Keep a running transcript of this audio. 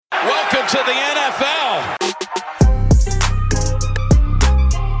Welcome to the NFL.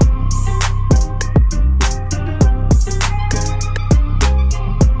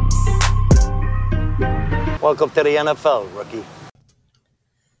 Welcome to the NFL, rookie.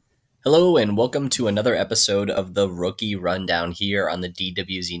 Hello and welcome to another episode of the Rookie Rundown here on the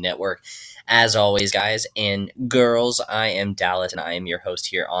DWZ Network. As always, guys and girls, I am Dallas and I am your host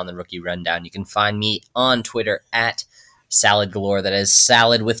here on the Rookie Rundown. You can find me on Twitter at Salad Galore. That is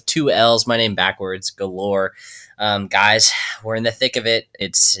salad with two L's. My name backwards, Galore. Guys, we're in the thick of it.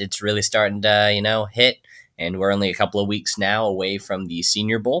 It's really starting to, hit. And we're only a couple of weeks now away from the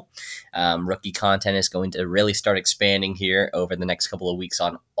Senior Bowl. Rookie content is going to really start expanding here over the next couple of weeks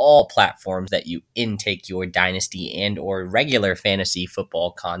on all platforms that you intake your dynasty and or regular fantasy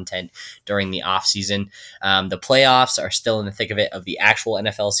football content during the offseason. The playoffs are still in the thick of it of the actual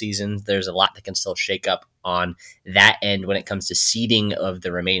NFL season. There's a lot that can still shake up on that end when it comes to seeding of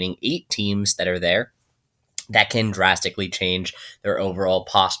the remaining 8 teams that are there. That can drastically change their overall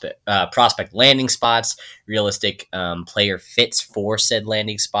prospect landing spots, realistic player fits for said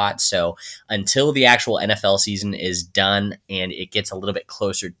landing spots. So until the actual NFL season is done and it gets a little bit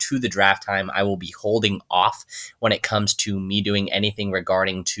closer to the draft time, I will be holding off when it comes to me doing anything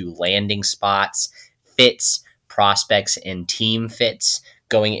regarding to landing spots, fits, prospects, and team fits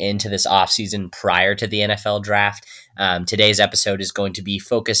going into this offseason prior to the NFL draft. Today's episode is going to be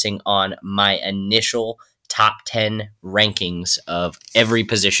focusing on my initial top 10 rankings of every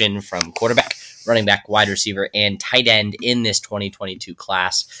position from quarterback, running back, wide receiver, and tight end in this 2022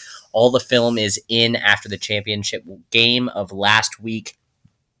 class. All the film is in after the championship game of last week,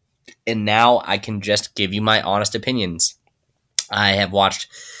 and now I can just give you my honest opinions. I have watched,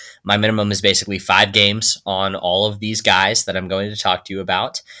 my minimum is basically 5 games on all of these guys that I'm going to talk to you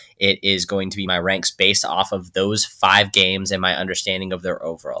about. It is going to be my ranks based off of those 5 games and my understanding of their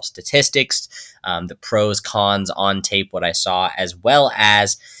overall statistics, the pros, cons on tape, what I saw, as well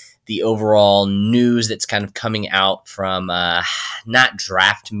as the overall news that's kind of coming out from not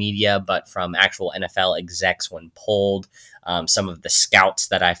draft media, but from actual NFL execs when polled, some of the scouts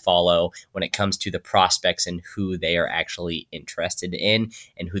that I follow when it comes to the prospects and who they are actually interested in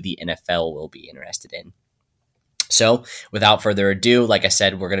and who the NFL will be interested in. So without further ado, like I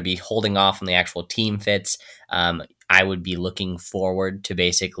said, we're going to be holding off on the actual team fits. I would be looking forward to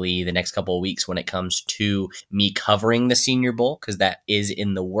basically the next couple of weeks when it comes to me covering the Senior Bowl, because that is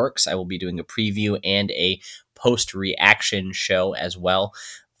in the works. I will be doing a preview and a post-reaction show as well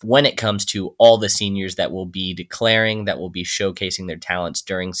when it comes to all the seniors that will be declaring, that will be showcasing their talents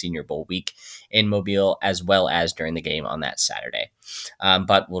during Senior Bowl week in Mobile, as well as during the game on that Saturday.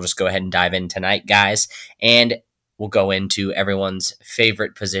 But we'll just go ahead and dive in tonight, guys, and we'll go into everyone's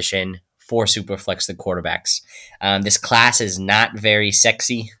favorite position for Superflex, the quarterbacks. This class is not very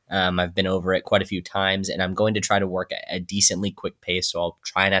sexy. I've been over it quite a few times, and I'm going to try to work at a decently quick pace, so I'll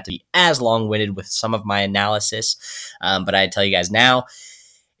try not to be as long-winded with some of my analysis. But I tell you guys now,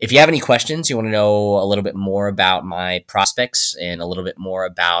 if you have any questions, you want to know a little bit more about my prospects and a little bit more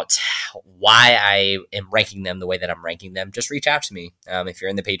about why I am ranking them the way that I'm ranking them, just reach out to me. If you're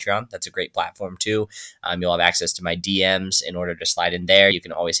in the Patreon, that's a great platform too. You'll have access to my DMs in order to slide in there. You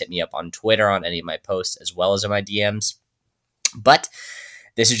can always hit me up on Twitter on any of my posts as well as in my DMs. But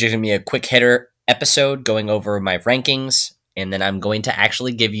this is just going to be a quick hitter episode going over my rankings, and then I'm going to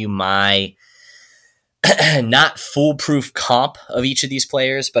actually give you my not foolproof comp of each of these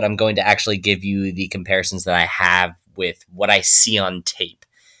players, but I'm going to actually give you the comparisons that I have with what I see on tape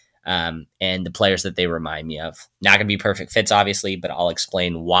and the players that they remind me of. Not going to be perfect fits, obviously, but I'll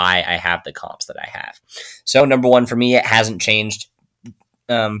explain why I have the comps that I have. So number 1 for me, it hasn't changed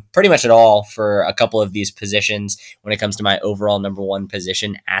pretty much at all for a couple of these positions when it comes to my overall number 1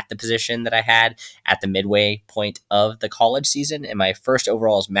 position at the position that I had at the midway point of the college season. And my first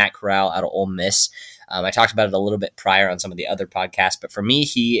overall is Matt Corral out of Ole Miss. I talked about it a little bit prior on some of the other podcasts, but for me,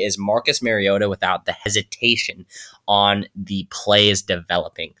 he is Marcus Mariota without the hesitation on the plays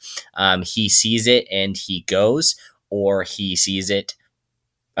developing. He sees it and he goes, or he sees it.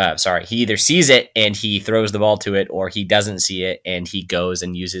 He either sees it and he throws the ball to it, or he doesn't see it and he goes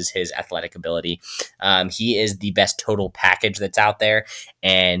and uses his athletic ability. He is the best total package that's out there,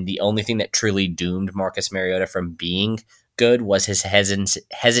 and the only thing that truly doomed Marcus Mariota from being good was his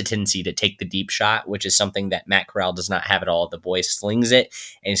hesitancy to take the deep shot, which is something that Matt Corral does not have at all. The boy slings it,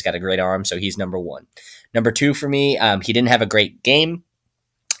 and he's got a great arm, so he's number 1. Number 2 for me, he didn't have a great game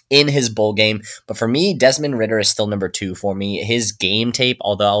in his bowl game, but for me, Desmond Ridder is still number 2 for me. His game tape,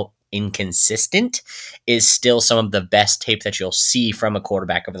 although inconsistent, is still some of the best tape that you'll see from a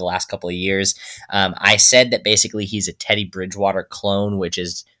quarterback over the last couple of years. I said that basically he's a Teddy Bridgewater clone, which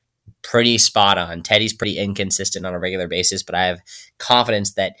is pretty spot on. Teddy's pretty inconsistent on a regular basis, but I have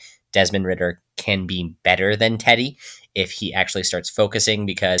confidence that Desmond Ridder can be better than Teddy if he actually starts focusing,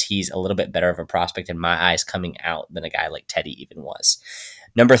 because he's a little bit better of a prospect in my eyes coming out than a guy like Teddy even was.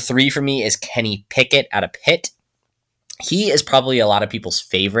 Number 3 for me is Kenny Pickett out of Pitt. He is probably a lot of people's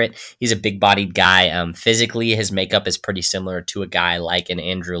favorite. He's a big-bodied guy. Physically, his makeup is pretty similar to a guy like an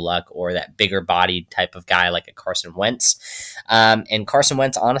Andrew Luck or that bigger-bodied type of guy like a Carson Wentz. And Carson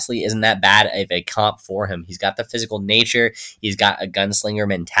Wentz, honestly, isn't that bad of a comp for him. He's got the physical nature. He's got a gunslinger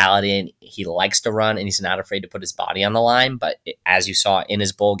mentality, and he likes to run, and he's not afraid to put his body on the line. But as you saw in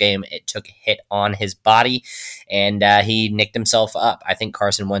his bowl game, it took a hit on his body, and he nicked himself up. I think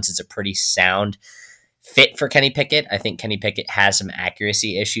Carson Wentz is a pretty sound fit for Kenny Pickett. I think Kenny Pickett has some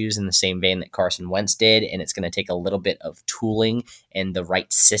accuracy issues in the same vein that Carson Wentz did, and it's going to take a little bit of tooling and the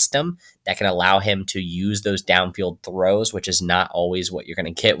right system that can allow him to use those downfield throws, which is not always what you're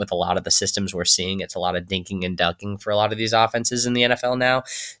going to get with a lot of the systems we're seeing. It's a lot of dinking and dunking for a lot of these offenses in the NFL now.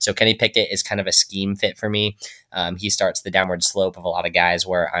 So Kenny Pickett is kind of a scheme fit for me. He starts the downward slope of a lot of guys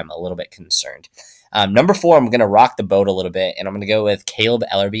where I'm a little bit concerned. Number 4, I'm going to rock the boat a little bit, and I'm going to go with Caleb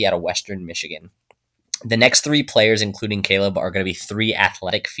Ellerbe out of Western Michigan. The next 3 players, including Caleb, are going to be 3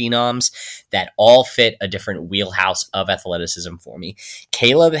 athletic phenoms that all fit a different wheelhouse of athleticism for me.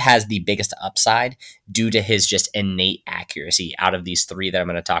 Caleb has the biggest upside due to his just innate accuracy out of these 3 that I'm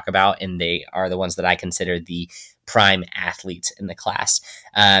going to talk about, and they are the ones that I consider the prime athletes in the class.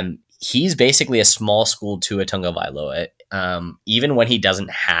 He's basically a small school Tua Tagovailoa. Even when he doesn't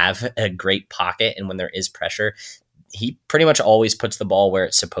have a great pocket and when there is pressure, he pretty much always puts the ball where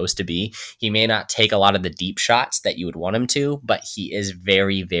it's supposed to be. He may not take a lot of the deep shots that you would want him to, but he is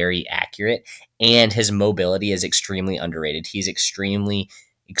very, very accurate, and his mobility is extremely underrated. He's extremely,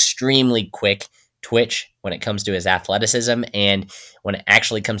 extremely quick twitch when it comes to his athleticism, and when it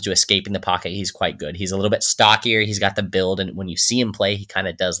actually comes to escaping the pocket, he's quite good. He's a little bit stockier. He's got the build, and when you see him play, he kind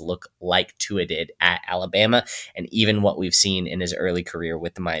of does look like Tua did at Alabama, and even what we've seen in his early career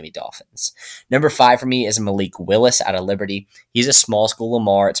with the Miami Dolphins. Number 5 for me is Malik Willis out of Liberty. He's a small school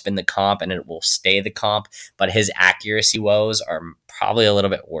Lamar. It's been the comp, and it will stay the comp, but his accuracy woes are probably a little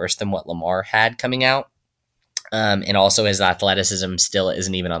bit worse than what Lamar had coming out. And also his athleticism still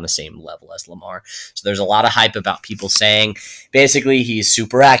isn't even on the same level as Lamar. So there's a lot of hype about people saying basically he's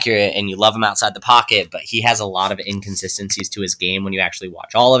super accurate and you love him outside the pocket, but he has a lot of inconsistencies to his game when you actually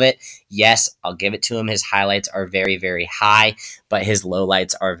watch all of it. Yes, I'll give it to him. His highlights are very, very high, but his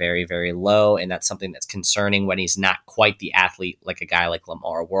lowlights are very, very low. And that's something that's concerning when he's not quite the athlete like a guy like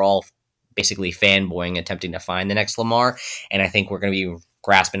Lamar. We're all basically fanboying, attempting to find the next Lamar. And I think we're going to be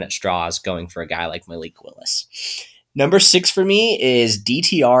grasping at straws going for a guy like Malik Willis. Number 6 for me is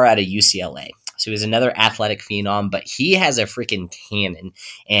DTR out of UCLA. So he's another athletic phenom, but he has a freaking cannon,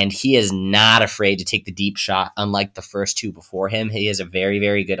 and he is not afraid to take the deep shot, unlike the first 2 before him. He has a very,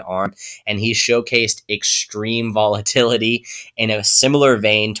 very good arm, and he's showcased extreme volatility in a similar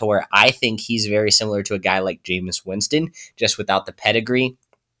vein to where I think he's very similar to a guy like Jameis Winston, just without the pedigree.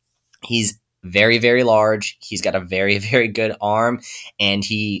 He's very, very large. He's got a very, very good arm, and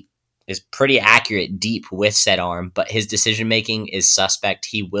he is pretty accurate deep with said arm, but his decision-making is suspect.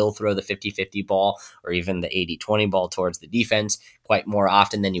 He will throw the 50-50 ball or even the 80-20 ball towards the defense quite more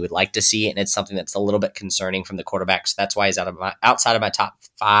often than you would like to see, and it's something that's a little bit concerning from the quarterback, so that's why he's outside of my top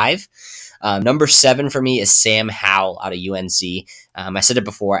 5. Number 7 for me is Sam Howell out of UNC. I said it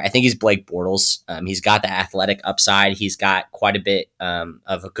before. I think he's Blake Bortles. He's got the athletic upside. He's got quite a bit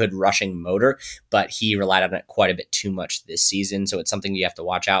of a good rushing motor, but he relied on it quite a bit too much this season. So it's something you have to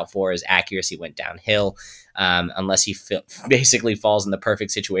watch out for. His accuracy went downhill unless he basically falls in the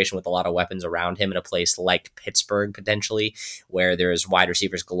perfect situation with a lot of weapons around him in a place like Pittsburgh, potentially, where there's wide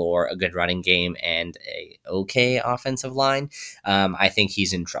receivers galore, a good running game, and a okay offensive line. I think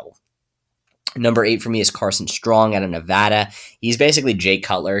he's in trouble. Number 8 for me is Carson Strong out of Nevada. He's basically Jay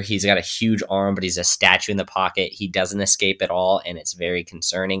Cutler. He's got a huge arm, but he's a statue in the pocket. He doesn't escape at all, and it's very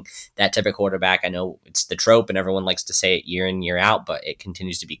concerning. That type of quarterback, I know it's the trope, and everyone likes to say it year in, year out, but it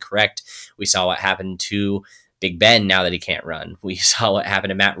continues to be correct. We saw what happened to Big Ben now that he can't run. We saw what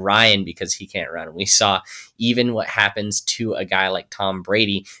happened to Matt Ryan because he can't run. We saw even what happens to a guy like Tom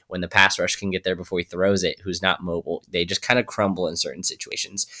Brady when the pass rush can get there before he throws it, who's not mobile. They just kind of crumble in certain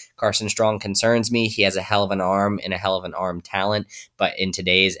situations. Carson Strong concerns me. He has a hell of an arm and a hell of an arm talent, but in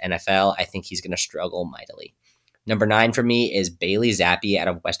today's NFL, I think he's going to struggle mightily. Number 9 for me is Bailey Zappi out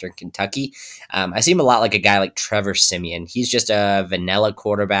of Western Kentucky. I see him a lot like a guy like Trevor Siemian. He's just a vanilla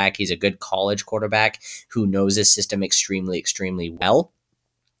quarterback. He's a good college quarterback who knows his system extremely, extremely well.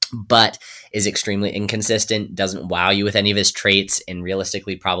 but is extremely inconsistent, doesn't wow you with any of his traits, and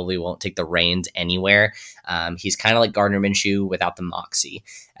realistically probably won't take the reins anywhere. He's kind of like Gardner Minshew without the moxie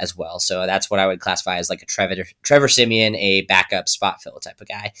as well. So that's what I would classify as like a Trevor Siemian, a backup spot fill type of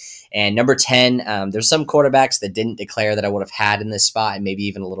guy. And number 10, there's some quarterbacks that didn't declare that I would have had in this spot and maybe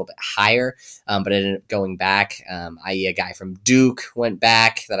even a little bit higher, but I ended up going back, i.e. a guy from Duke went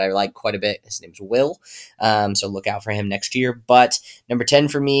back that I like quite a bit. His name's Will. So look out for him next year. But number 10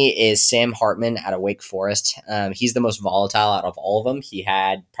 for me is Sam Hartman out of Wake Forest. He's the most volatile out of all of them. He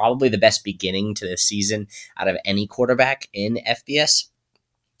had probably the best beginning to this season out of any quarterback in FBS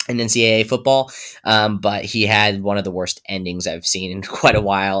in NCAA football, but he had one of the worst endings I've seen in quite a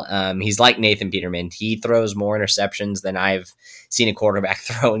while. He's like Nathan Peterman. He throws more interceptions than I've seen a quarterback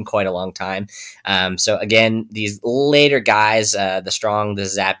throw in quite a long time. So again, these later guys, the Strong, the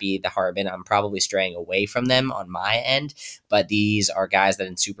Zappy, the Hartman, I'm probably straying away from them on my end, but these are guys that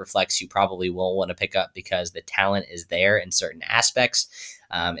in Superflex you probably will want to pick up because the talent is there in certain aspects.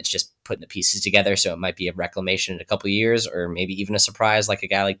 It's just putting the pieces together, so it might be a reclamation in a couple of years, or maybe even a surprise like a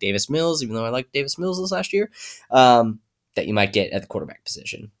guy like Davis Mills, even though I liked Davis Mills this last year, that you might get at the quarterback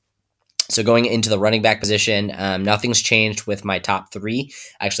position. So going into the running back position, nothing's changed with my top three.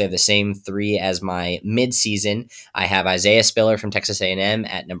 I actually have the same three as my mid-season. I have Isaiah Spiller from Texas A&M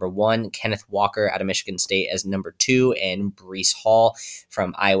at number 1, Kenneth Walker out of Michigan State as number 2, and Breece Hall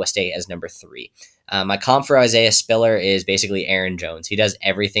from Iowa State as number 3. My comp for Isaiah Spiller is basically Aaron Jones. He does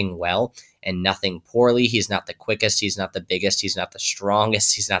everything well and nothing poorly. He's not the quickest. He's not the biggest. He's not the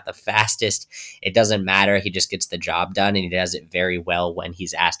strongest. He's not the fastest. It doesn't matter. He just gets the job done, and he does it very well when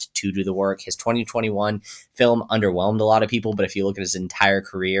he's asked to do the work. His 2021 film underwhelmed a lot of people, but if you look at his entire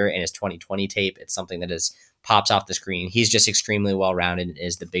career and his 2020 tape, it's something that pops off the screen. He's just extremely well-rounded and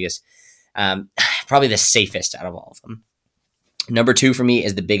is the biggest, probably the safest out of all of them. Number 2 for me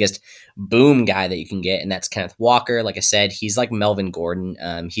is the biggest boom guy that you can get, and that's Kenneth Walker. Like I said, he's like Melvin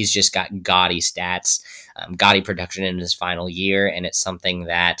Gordon. He's just got gaudy stats, gaudy production in his final year, and it's something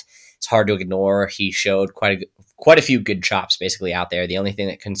that it's hard to ignore. He showed quite a few good chops basically out there. The only thing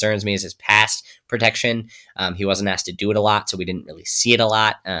that concerns me is his pass protection. He wasn't asked to do it a lot, so we didn't really see it a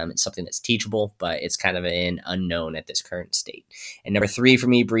lot. It's something that's teachable, but it's kind of an unknown at this current state. And number 3 for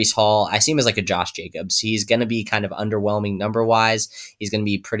me, Breece Hall. I see him as like a Josh Jacobs. He's going to be kind of underwhelming number-wise. He's going to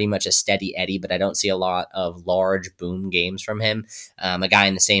be pretty much a steady Eddie, but I don't see a lot of large boom games from him. A guy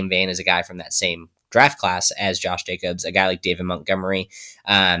in the same vein as a guy from that same draft class as Josh Jacobs, a guy like David Montgomery.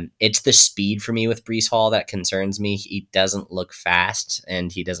 It's the speed for me with Breece Hall that concerns me. He doesn't look fast, and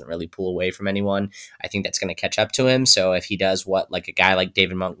he doesn't really pull away from anyone. I think that's going to catch up to him. So if he does what like a guy like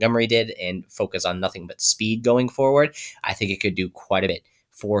David Montgomery did and focus on nothing but speed going forward, I think it could do quite a bit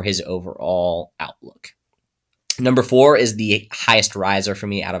for his overall outlook. Number 4 is the highest riser for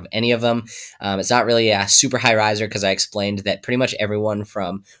me out of any of them. It's not really a super high riser because I explained that pretty much everyone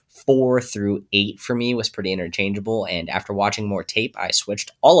from 4 through 8 for me was pretty interchangeable, and after watching more tape, I switched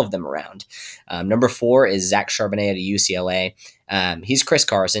all of them around. Number 4 is Zach Charbonnet at UCLA. He's Chris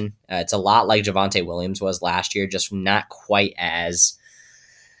Carson. It's a lot like Javonte Williams was last year, just not quite as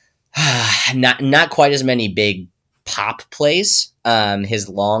not quite as many big pop plays. His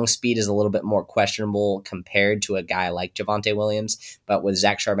long speed is a little bit more questionable compared to a guy like Javonte Williams, but with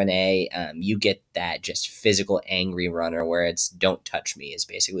Zach Charbonnet, you get that just physical, angry runner where it's "don't touch me" is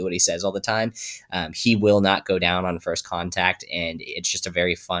basically what he says all the time. He will not go down on first contact, and it's just a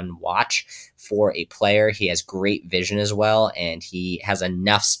very fun watch for a player. He has great vision as well, and he has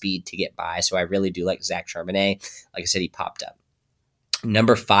enough speed to get by, so I really do like Zach Charbonnet. Like I said, he popped up.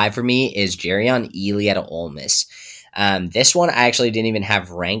 Number 5 for me is Jerion Ealy out of Ole Miss. This one I actually didn't even have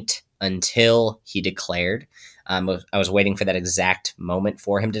ranked until he declared. I was waiting for that exact moment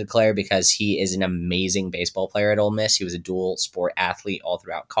for him to declare because he is an amazing baseball player at Ole Miss. He was a dual sport athlete all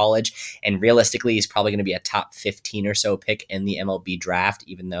throughout college, and realistically, he's probably going to be a top 15 or so pick in the MLB draft,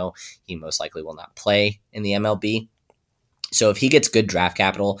 even though he most likely will not play in the MLB. So if he gets good draft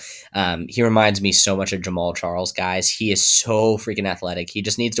capital, he reminds me so much of Jamal Charles, guys. He is so freaking athletic. He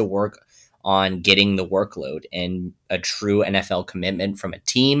just needs to work on getting the workload and a true NFL commitment from a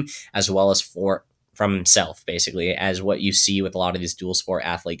team as well as from himself, basically, as what you see with a lot of these dual sport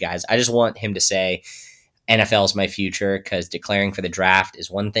athlete guys. I just want him to say, NFL is my future, because declaring for the draft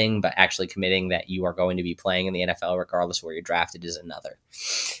is one thing, but actually committing that you are going to be playing in the NFL regardless of where you're drafted is another.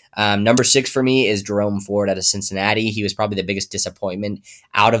 Number 6 for me is Jerome Ford out of Cincinnati. He was probably the biggest disappointment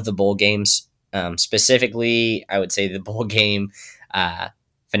out of the bowl games. Specifically, I would say the bowl game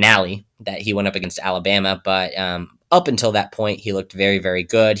finale that he went up against Alabama, but up until that point, he looked very, very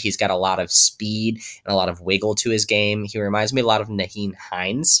good. He's got a lot of speed and a lot of wiggle to his game. He reminds me a lot of Nyheim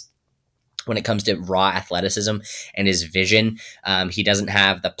Hines when it comes to raw athleticism and his vision. He doesn't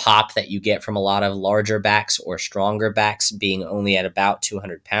have the pop that you get from a lot of larger backs or stronger backs, being only at about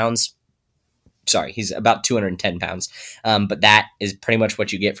 200 pounds. Sorry, he's about 210 pounds. But that is pretty much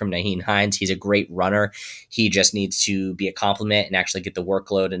what you get from Nyheim Hines. He's a great runner. He just needs to be a complement and actually get the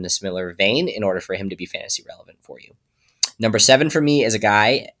workload in a similar vein in order for him to be fantasy relevant for you. Number 7 for me is a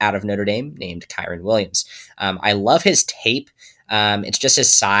guy out of Notre Dame named Kyren Williams. I love his tape. It's just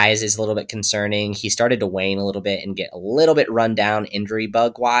his size is a little bit concerning. He started to wane a little bit and get a little bit run down injury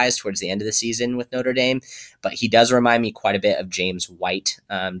bug wise towards the end of the season with Notre Dame, but he does remind me quite a bit of James White,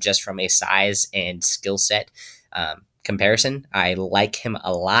 just from a size and skill set comparison. I like him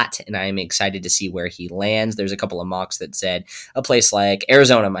a lot, and I'm excited to see where he lands. There's a couple of mocks that said a place like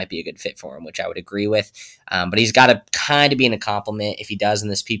Arizona might be a good fit for him, which I would agree with. But he's got to kind of be in a complement if he does in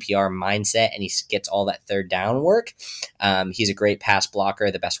this PPR mindset and he gets all that third down work. He's a great pass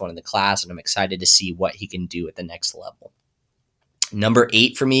blocker, the best one in the class, and I'm excited to see what he can do at the next level. Number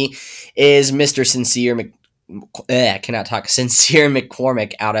 8 for me is Mr. Sincere McCormick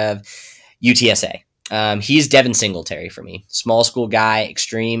out of UTSA. He's Devin Singletary for me. Small school guy,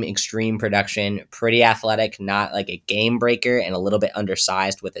 extreme production, pretty athletic, not like a game breaker, and a little bit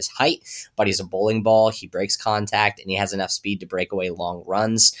undersized with his height, but he's a bowling ball. He breaks contact, and he has enough speed to break away long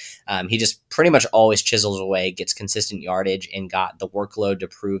runs. He just pretty much always chisels away, gets consistent yardage, and got the workload to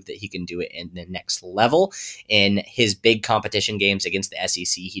prove that he can do it in the next level. In his big competition games against the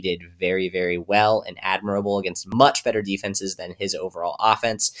SEC, he did very, very well and admirable against much better defenses than his overall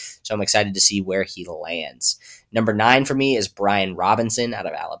offense. So I'm excited to see where he lands. Number 9 for me is Brian Robinson out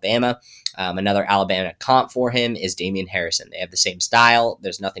of Alabama. Another Alabama comp for him is Damian Harrison. They have the same style.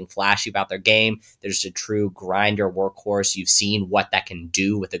 There's nothing flashy about their game. They're just a true grinder workhorse. You've seen what that can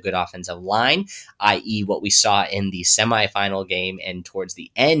do with a good offensive line, i.e. what we saw in the semifinal game and towards the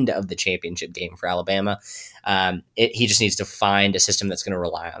end of the championship game for Alabama. He just needs to find a system that's going to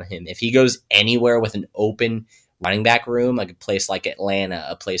rely on him. If he goes anywhere with an open running back room, like a place like Atlanta,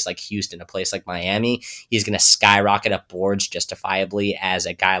 a place like Houston, a place like Miami, he's going to skyrocket up boards justifiably as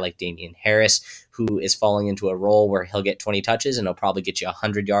a guy like Damian Harris, who is falling into a role where he'll get 20 touches and he'll probably get you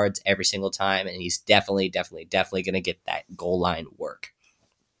 100 yards every single time. And he's definitely going to get that goal line work.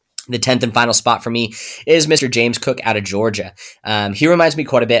 The 10th and final spot for me is Mr. James Cook out of Georgia. He reminds me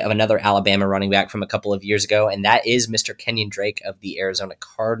quite a bit of another Alabama running back from a couple of years ago, and that is Mr. Kenyon Drake of the Arizona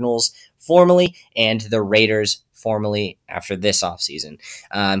Cardinals formerly, and the Raiders formerly after this offseason.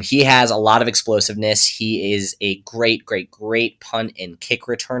 He has a lot of explosiveness. He is a great punt and kick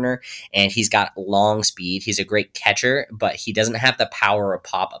returner, and he's got long speed. He's a great catcher, but he doesn't have the power or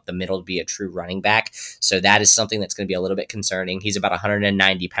pop up the middle to be a true running back. So that is something that's going to be a little bit concerning. He's about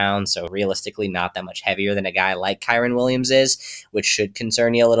 190 pounds, so realistically not that much heavier than a guy like Kyren Williams is, which should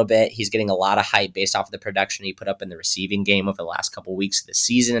concern you a little bit. He's getting a lot of hype based off of the production he put up in the receiving game over the last couple weeks of the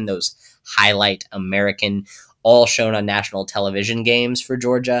season, and those highlight American, all shown on national television games for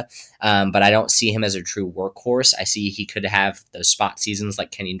Georgia. But I don't see him as a true workhorse. I see he could have those spot seasons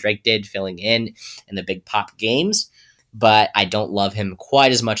like Kenyon Drake did, filling in the big pop games, but I don't love him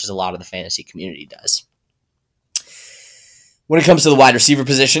quite as much as a lot of the fantasy community does. When it comes to the wide receiver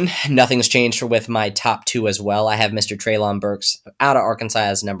position, nothing's changed with my top 2 as well. I have Mr. Treylon Burks out of Arkansas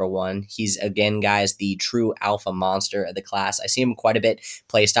as number 1. He's, again, guys, the true alpha monster of the class. I see him quite a bit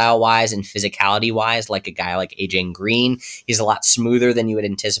play style-wise and physicality-wise, like a guy like AJ Green. He's a lot smoother than you would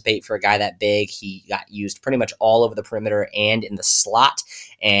anticipate for a guy that big. He got used pretty much all over the perimeter and in the slot,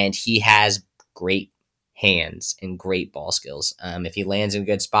 and he has great hands and great ball skills. If he lands in a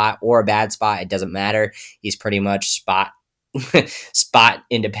good spot or a bad spot, it doesn't matter. He's pretty much spot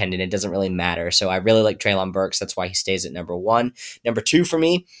independent. It doesn't really matter. So I really like Treylon Burks. That's why he stays at number 1. Number 2 for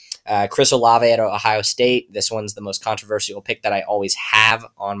me, Chris Olave at Ohio State. This one's the most controversial pick that I always have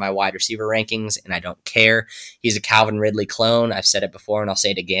on my wide receiver rankings, and I don't care. He's a Calvin Ridley clone. I've said it before, and I'll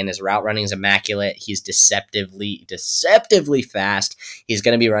say it again. His route running is immaculate. He's deceptively fast. He's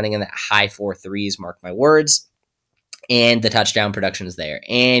going to be running in that high 4.3s, mark my words. And the touchdown production is there.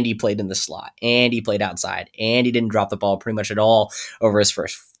 And he played in the slot. And he played outside. And he didn't drop the ball pretty much at all over his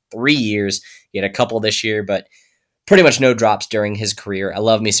first 3 years. He had a couple this year, but pretty much no drops during his career. I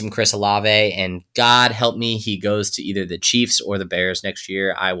love me some Chris Olave, and God help me, he goes to either the Chiefs or the Bears next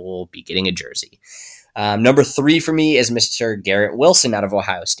year. I will be getting a jersey. Number 3 for me is Mr. Garrett Wilson out of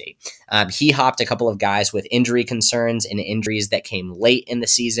Ohio State. He hopped a couple of guys with injury concerns and injuries that came late in the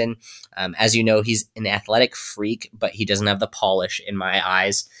season. As you know, he's an athletic freak, but he doesn't have the polish in my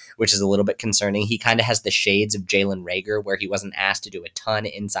eyes, which is a little bit concerning. He kind of has the shades of Jalen Reagor, where he wasn't asked to do a ton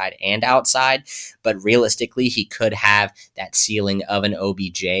inside and outside, but realistically, he could have that ceiling of an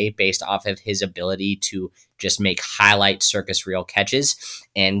OBJ based off of his ability to just make highlight circus reel catches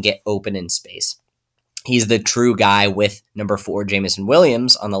and get open in space. He's the true guy with number 4, Jameson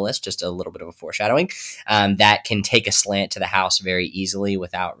Williams, on the list, just a little bit of a foreshadowing, that can take a slant to the house very easily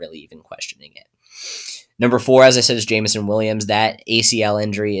without really even questioning it. Number 4, as I said, is Jameson Williams. That ACL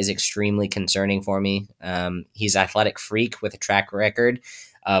injury is extremely concerning for me. He's an athletic freak with a track record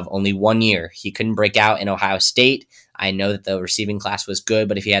of only 1 year. He couldn't break out in Ohio State. I know that the receiving class was good,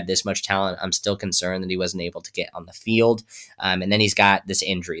 but if he had this much talent, I'm still concerned that he wasn't able to get on the field. And then he's got this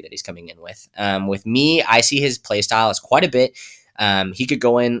injury that he's coming in with. With me, I see his play style as quite a bit. He could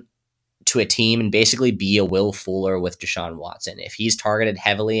go in to a team and basically be a Will Fuller with Deshaun Watson. If he's targeted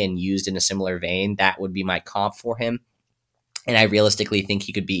heavily and used in a similar vein, that would be my comp for him. And I realistically think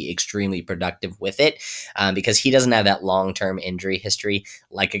he could be extremely productive with it because he doesn't have that long-term injury history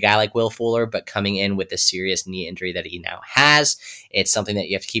like a guy like Will Fuller, but coming in with the serious knee injury that he now has, it's something that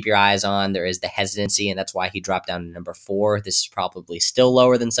you have to keep your eyes on. There is the hesitancy, and that's why he dropped down to number 4. This is probably still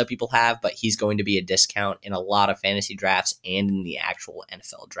lower than some people have, but he's going to be a discount in a lot of fantasy drafts and in the actual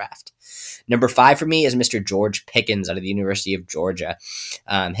NFL draft. Number 5 for me is Mr. George Pickens out of the University of Georgia.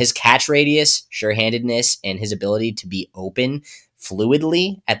 His catch radius, sure-handedness, and his ability to be open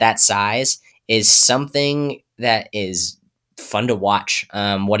fluidly at that size is something that is fun to watch.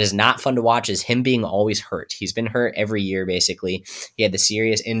 What is not fun to watch is him being always hurt. He's been hurt every year, basically. He had the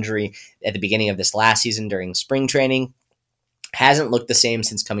serious injury at the beginning of this last season during spring training. Hasn't looked the same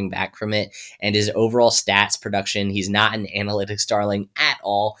since coming back from it, and his overall stats production, he's not an analytics darling at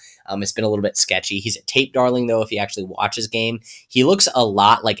all. It's been a little bit sketchy. He's a tape darling, though, if he actually watches game. He looks a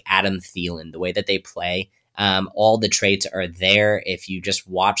lot like Adam Thielen, the way that they play. All the traits are there. If you just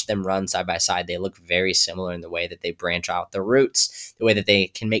watch them run side by side, they look very similar in the way that they branch out the routes, the way that they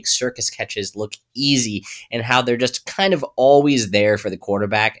can make circus catches look easy, and how they're just kind of always there for the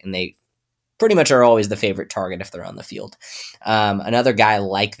quarterback, and they pretty much are always the favorite target if they're on the field. Another guy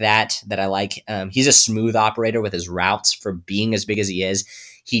like that I like, he's a smooth operator with his routes for being as big as he is.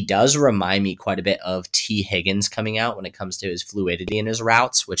 He does remind me quite a bit of T. Higgins coming out when it comes to his fluidity in his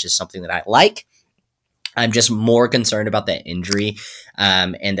routes, which is something that I like. I'm just more concerned about the injury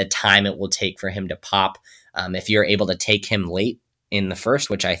and the time it will take for him to pop. If you're able to take him late in the first,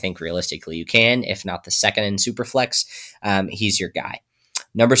 which I think realistically you can, if not the second in Superflex, he's your guy.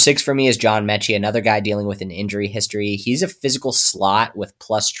 Number 6 for me is John Mechie, another guy dealing with an injury history. He's a physical slot with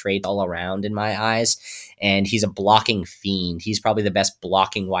plus traits all around in my eyes, and he's a blocking fiend. He's probably the best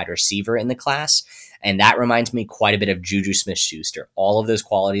blocking wide receiver in the class, and that reminds me quite a bit of Juju Smith-Schuster. All of those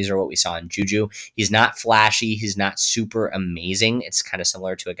qualities are what we saw in Juju. He's not flashy. He's not super amazing. It's kind of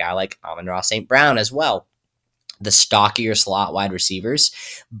similar to a guy like Amon-Ra St. Brown as well. The stockier slot wide receivers,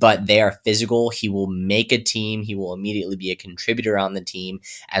 but they are physical. He will make a team. He will immediately be a contributor on the team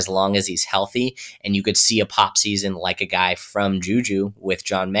as long as he's healthy. And you could see a pop season like a guy from Juju with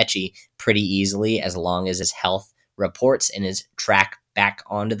John Mechie pretty easily as long as his health reports and his track back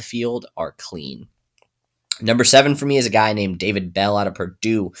onto the field are clean. Number 7 for me is a guy named David Bell out of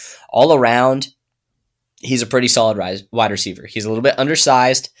Purdue. All around, he's a pretty solid wide receiver. He's a little bit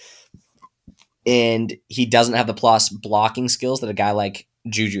undersized, and he doesn't have the plus blocking skills that a guy like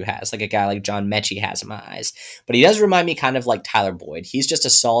Juju has, like a guy like John Mechie has in my eyes. But he does remind me kind of like Tyler Boyd. He's just a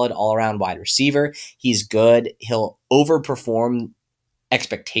solid all-around wide receiver. He's good. He'll overperform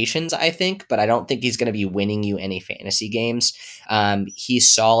expectations, I think, but I don't think he's going to be winning you any fantasy games.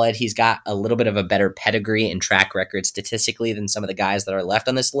 He's solid. He's got a little bit of a better pedigree and track record statistically than some of the guys that are left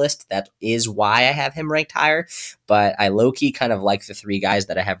on this list. That is why I have him ranked higher, but I low-key kind of like the 3 guys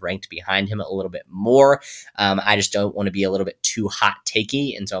that I have ranked behind him a little bit more. I just don't want to be a little bit too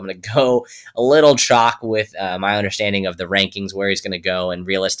hot-takey, and so I'm going to go a little chalk with my understanding of the rankings, where he's going to go, and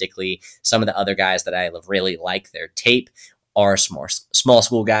realistically, some of the other guys that I really like their tape are small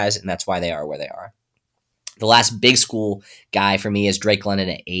school guys, and that's why they are where they are. The last big school guy for me is Drake London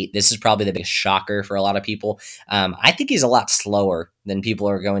at 8. This is probably the biggest shocker for a lot of people. I think he's a lot slower than people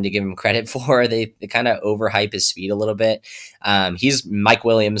are going to give him credit for. They kind of overhype his speed a little bit. He's Mike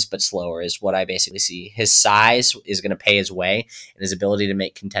Williams, but slower is what I basically see. His size is going to pay his way, and his ability to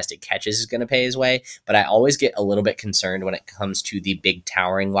make contested catches is going to pay his way. But I always get a little bit concerned when it comes to the big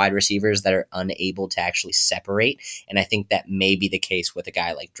towering wide receivers that are unable to actually separate. And I think that may be the case with a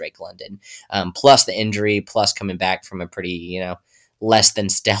guy like Drake London. Plus the injury, plus coming back from a pretty, less than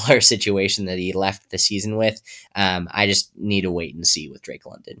stellar situation that he left the season with. I just need to wait and see with Drake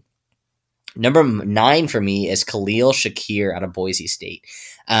London. Number 9 for me is Khalil Shakir out of Boise State.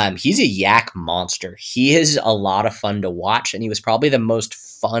 He's a yak monster. He is a lot of fun to watch, and he was probably the most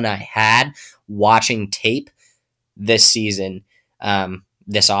fun I had watching tape this season,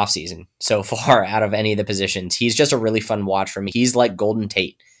 this offseason so far out of any of the positions. He's just a really fun watch for me. He's like Golden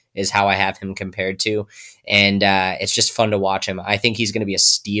Tate is how I have him compared to. And it's just fun to watch him. I think he's going to be a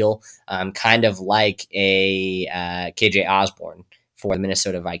steal, kind of like a KJ Osborne for the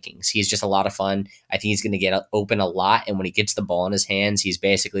Minnesota Vikings. He's just a lot of fun. I think he's going to get open a lot. And when he gets the ball in his hands, he's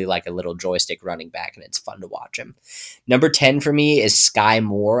basically like a little joystick running back, and it's fun to watch him. Number 10 for me is Sky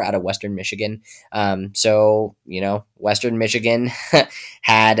Moore out of Western Michigan. Western Michigan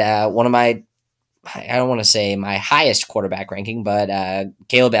had one of my, I don't want to say my highest quarterback ranking, but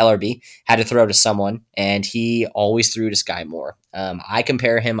Caleb Ellerby had to throw to someone, and he always threw to Sky Moore. I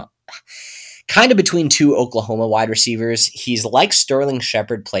compare him kind of between two Oklahoma wide receivers. He's like Sterling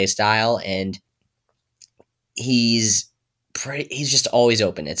Shepard play style, and he's just always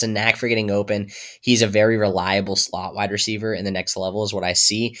open. It's a knack for getting open. He's a very reliable slot wide receiver in the next level is what I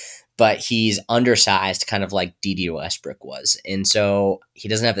see, but he's undersized, kind of like Dede Westbrook was. And so he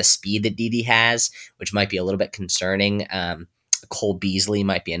doesn't have the speed that Dede has, which might be a little bit concerning. Cole Beasley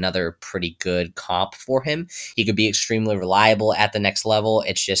might be another pretty good comp for him. He could be extremely reliable at the next level.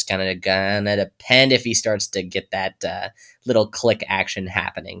 It's just kind of gonna depend if he starts to get that little click action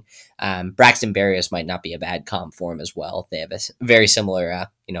happening. Braxton Berrios might not be a bad comp for him as well. They have a very similar,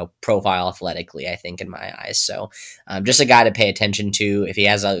 profile athletically, I think, in my eyes. So just a guy to pay attention to. If he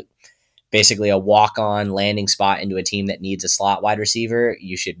has basically a walk-on landing spot into a team that needs a slot wide receiver,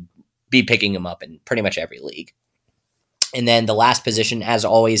 you should be picking him up in pretty much every league. And then the last position, as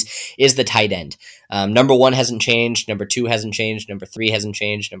always, is the tight end. Number 1 hasn't changed. Number 2 hasn't changed. Number 3 hasn't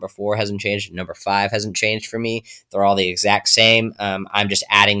changed. Number 4 hasn't changed. Number 5 hasn't changed for me. They're all the exact same. I'm just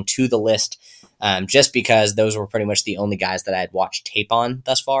adding to the list just because those were pretty much the only guys that I had watched tape on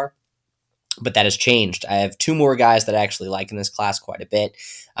thus far. But that has changed. I have 2 more guys that I actually like in this class quite a bit.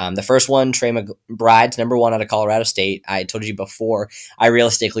 The first one, Trey McBride's number 1 out of Colorado State. I told you before, I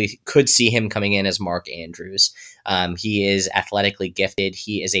realistically could see him coming in as Mark Andrews. He is athletically gifted.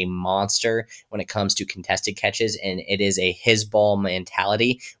 He is a monster when it comes to contested catches, and it is a his ball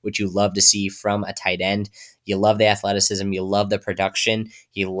mentality, which you love to see from a tight end. You love the athleticism. You love the production.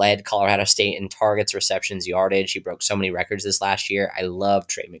 He led Colorado State in targets, receptions, yardage. He broke so many records this last year. I love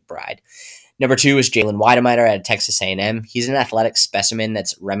Trey McBride. Number 2 is Jalen Weidemeyer at Texas A&M. He's an athletic specimen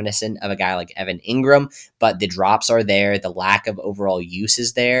that's reminiscent of a guy like Evan Ingram, but the drops are there. The lack of overall use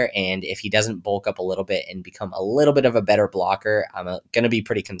is there. And if he doesn't bulk up a little bit and become a little bit of a better blocker, I'm going to be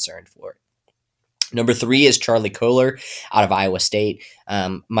pretty concerned for it. Number 3 is Charlie Kohler out of Iowa State.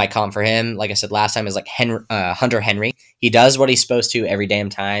 My comp for him, like I said last time, is like Hunter Henry. He does what he's supposed to every damn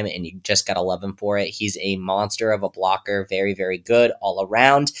time, and you just got to love him for it. He's a monster of a blocker, very, very good all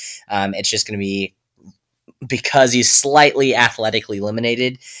around. It's just going to be because he's slightly athletically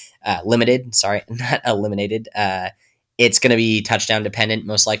limited, not eliminated. It's going to be touchdown dependent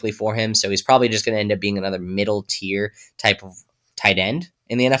most likely for him, so he's probably just going to end up being another middle tier type of tight end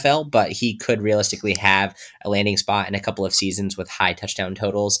in the NFL, but he could realistically have a landing spot in a couple of seasons with high touchdown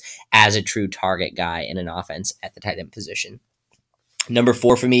totals as a true target guy in an offense at the tight end position. Number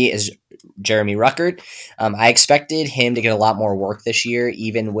 4 for me is Jeremy Ruckert. I expected him to get a lot more work this year,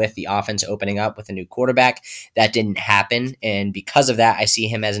 even with the offense opening up with a new quarterback. That didn't happen, and because of that, I see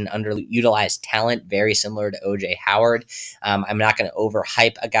him as an underutilized talent, very similar to O.J. Howard. I'm not going to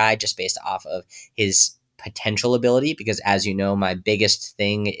overhype a guy just based off of his potential ability, because as you know, my biggest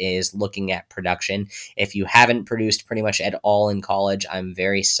thing is looking at production. If you haven't produced pretty much at all in college, I'm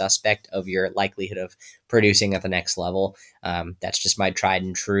very suspect of your likelihood of producing at the next level. That's just my tried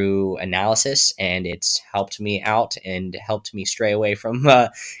and true analysis, and it's helped me out and helped me stray away from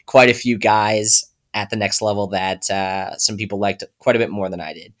quite a few guys at the next level that some people liked quite a bit more than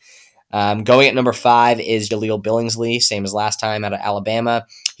I did. Going at number 5 is Jaleel Billingsley, same as last time, out of Alabama.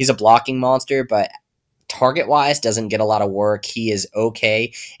 He's a blocking monster, but target-wise doesn't get a lot of work. He is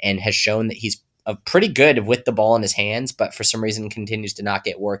okay and has shown that he's pretty good with the ball in his hands, but for some reason continues to not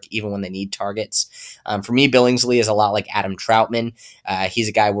get work even when they need targets. For me, Billingsley is a lot like Adam Troutman. He's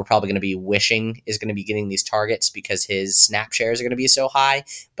a guy we're probably going to be wishing is going to be getting these targets because his snap shares are going to be so high,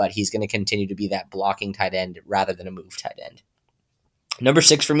 but he's going to continue to be that blocking tight end rather than a move tight end. Number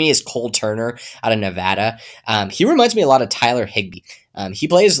 6 for me is Cole Turner out of Nevada. He reminds me a lot of Tyler Higbee. He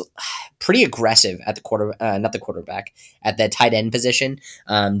plays pretty aggressive at the at the tight end position.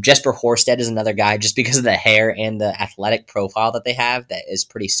 Jesper Horsted is another guy just because of the hair and the athletic profile that they have that is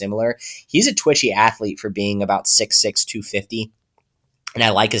pretty similar. He's a twitchy athlete for being about 6'6", 250. And I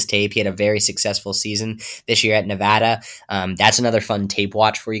like his tape. He had a very successful season this year at Nevada. That's another fun tape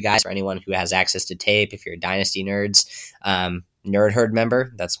watch for you guys, for anyone who has access to tape. If you're Dynasty nerds, Nerd Herd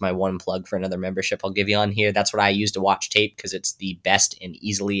member, that's my one plug for another membership I'll give you on here. That's what I use to watch tape because it's the best and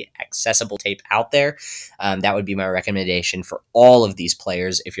easily accessible tape out there. That would be my recommendation for all of these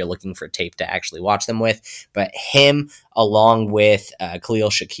players if you're looking for tape to actually watch them with. But him, along with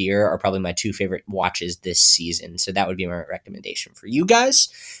Khalil Shakir, are probably my 2 favorite watches this season. So that would be my recommendation for you guys.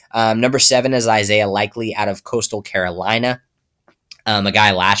 Number 7 is Isaiah Likely out of Coastal Carolina. A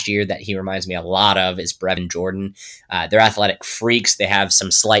guy last year that he reminds me a lot of is Brevin Jordan. They're athletic freaks. They have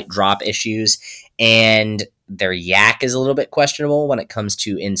some slight drop issues, and their yak is a little bit questionable when it comes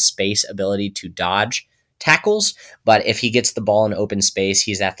to in-space ability to dodge tackles. But if he gets the ball in open space,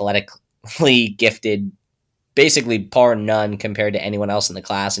 he's athletically gifted, basically par none compared to anyone else in the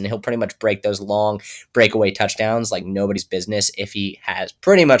class, and he'll pretty much break those long breakaway touchdowns like nobody's business if he has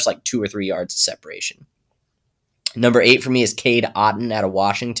pretty much like 2 or 3 yards of separation. Number 8 for me is Cade Otton out of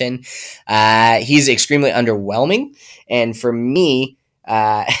Washington. He's extremely underwhelming, and for me,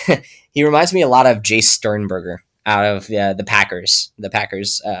 he reminds me a lot of Jace Sternberger out of the Packers. The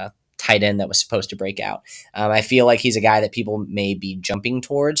Packers tight end that was supposed to break out. I feel like he's a guy that people may be jumping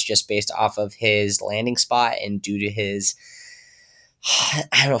towards just based off of his landing spot and due to his,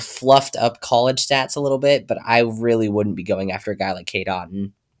 fluffed up college stats a little bit, but I really wouldn't be going after a guy like Cade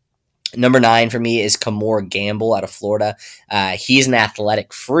Otton. Number 9 for me is Kamor Gamble out of Florida. He's an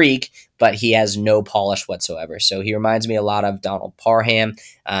athletic freak, but he has no polish whatsoever. So he reminds me a lot of Donald Parham.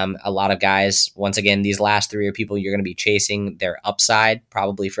 A lot of guys, once again, these last 3 are people you're going to be chasing their upside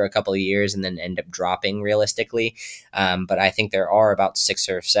probably for a couple of years and then end up dropping realistically. But I think there are about 6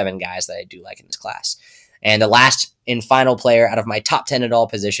 or 7 guys that I do like in this class. And the last and final player out of my top 10 at all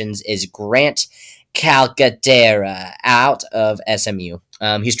positions is Grant Calcaterra out of SMU.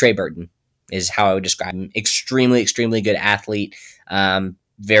 He's Trey Burton is how I would describe him. Extremely, extremely good athlete.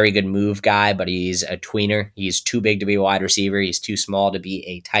 Very good move guy, but he's a tweener. He's too big to be a wide receiver. He's too small to be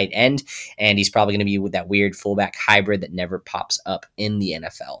a tight end. And he's probably going to be with that weird fullback hybrid that never pops up in the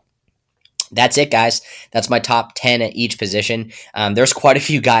NFL. That's it, guys. That's my top 10 at each position. There's quite a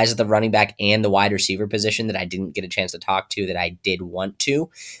few guys at the running back and the wide receiver position that I didn't get a chance to talk to that I did want to.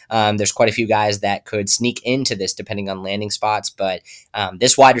 There's quite a few guys that could sneak into this depending on landing spots, but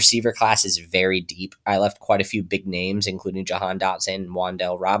this wide receiver class is very deep. I left quite a few big names, including Jahan Dotson and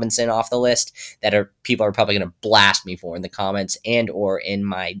Wan'Dale Robinson off the list that people are probably going to blast me for in the comments and or in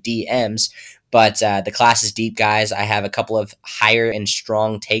my DMs. But the class is deep, guys. I have a couple of higher and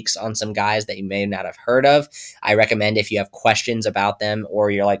strong takes on some guys that you may not have heard of. I recommend if you have questions about them or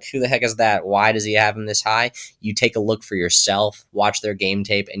you're like, who the heck is that? Why does he have him this high? You take a look for yourself, watch their game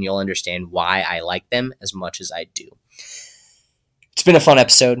tape, and you'll understand why I like them as much as I do. It's been a fun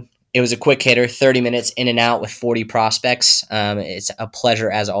episode. It was a quick hitter, 30 minutes in and out with 40 prospects. It's a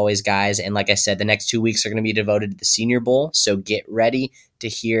pleasure as always, guys. And like I said, the next 2 weeks are going to be devoted to the Senior Bowl. So get ready to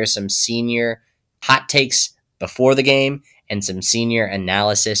hear some senior hot takes before the game and some senior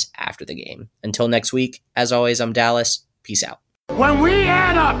analysis after the game. Until next week, as always, I'm Dallas. Peace out. When we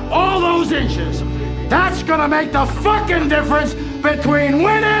add up all those inches, that's going to make the fucking difference between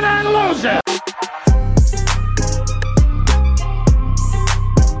winning and losing.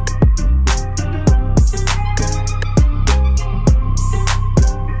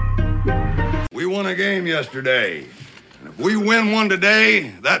 We won a game yesterday. And if we win one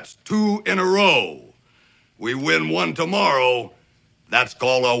today, that's 2 in a row. We win one tomorrow, that's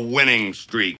called a winning streak.